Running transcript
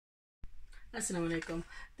Assalamu alaikum.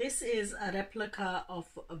 This is a replica of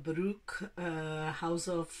a Baroque House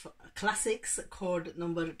of Classics code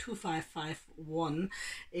number 2551.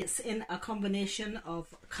 It's in a combination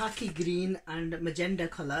of khaki green and magenta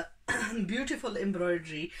color. Beautiful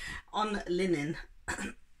embroidery on linen.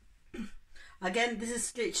 Again, this is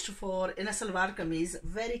stitched for in a salwar kameez.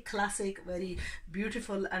 Very classic, very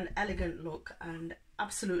beautiful and elegant look, and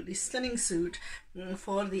absolutely stunning suit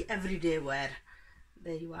for the everyday wear.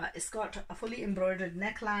 There you are. It's got a fully embroidered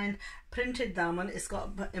neckline, printed daman. It's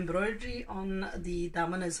got embroidery on the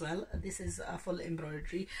daman as well. This is a full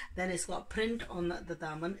embroidery. Then it's got print on the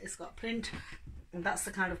daman. It's got print, and that's the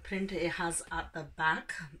kind of print it has at the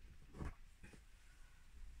back.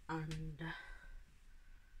 And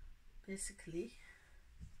basically,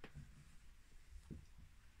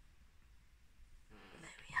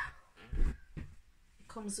 there we are. It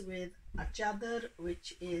comes with a chadar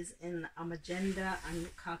which is in a magenta and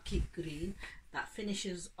khaki green that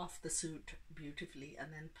finishes off the suit beautifully,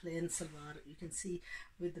 and then plain salwar, you can see,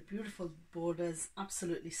 with the beautiful borders.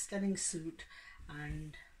 Absolutely stunning suit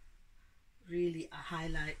and really a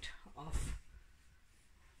highlight of,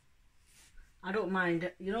 I don't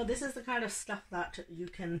mind, you know, this is the kind of stuff that you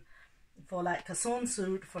can, for like a sewn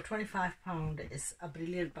suit for £25 is a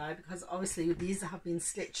brilliant buy, because obviously these have been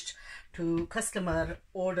stitched to customer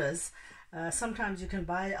orders. Sometimes you can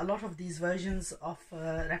buy a lot of these versions of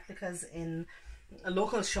replicas in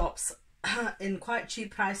local shops in quite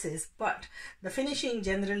cheap prices, but the finishing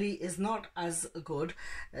generally is not as good.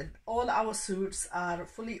 All our suits are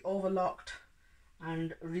fully overlocked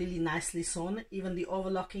and really nicely sewn. Even the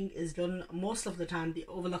overlocking is done, most of the time the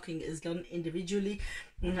overlocking is done individually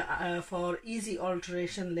for easy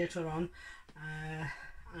alteration later on,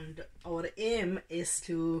 and our aim is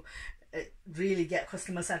to really get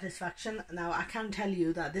customer satisfaction. Now I can tell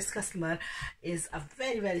you that this customer is a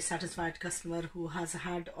very satisfied customer who has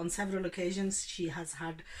had, on several occasions, she has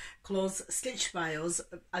had clothes stitched by us.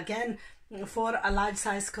 Again, for a large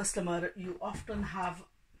size customer, you often have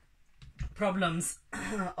problems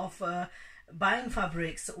of buying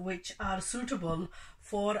fabrics which are suitable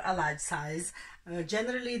for a large size.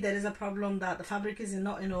 Generally there is a problem that the fabric is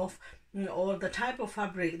not enough, or the type of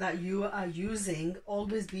fabric that you are using.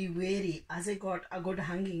 Always be wary, has it got a good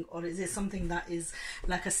hanging, or is it something that is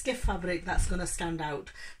like a stiff fabric that's going to stand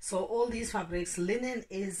out. So all these fabrics, linen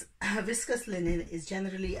is viscose linen is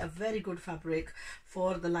generally a very good fabric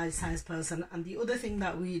for the large size person. And the other thing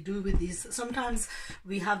that we do with these, sometimes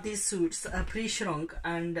we have these suits pre-shrunk,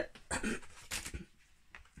 and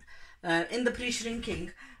in the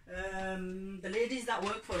pre-shrinking, the ladies that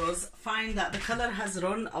work for us find that the color has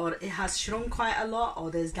run, or it has shrunk quite a lot,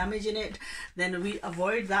 or there's damage in it. Then we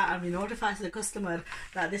avoid that and we notify the customer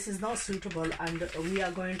that this is not suitable and we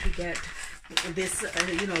are going to get this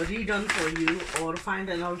you know, redone for you, or find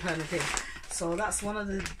an alternative. So that's one of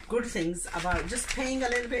the good things about just paying a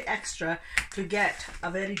little bit extra to get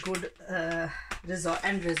a very good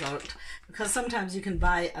end result, because sometimes you can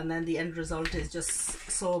buy and then the end result is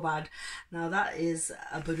just so bad. Now that is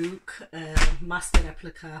a Baroque master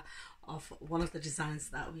replica of one of the designs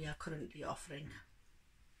that we are currently offering.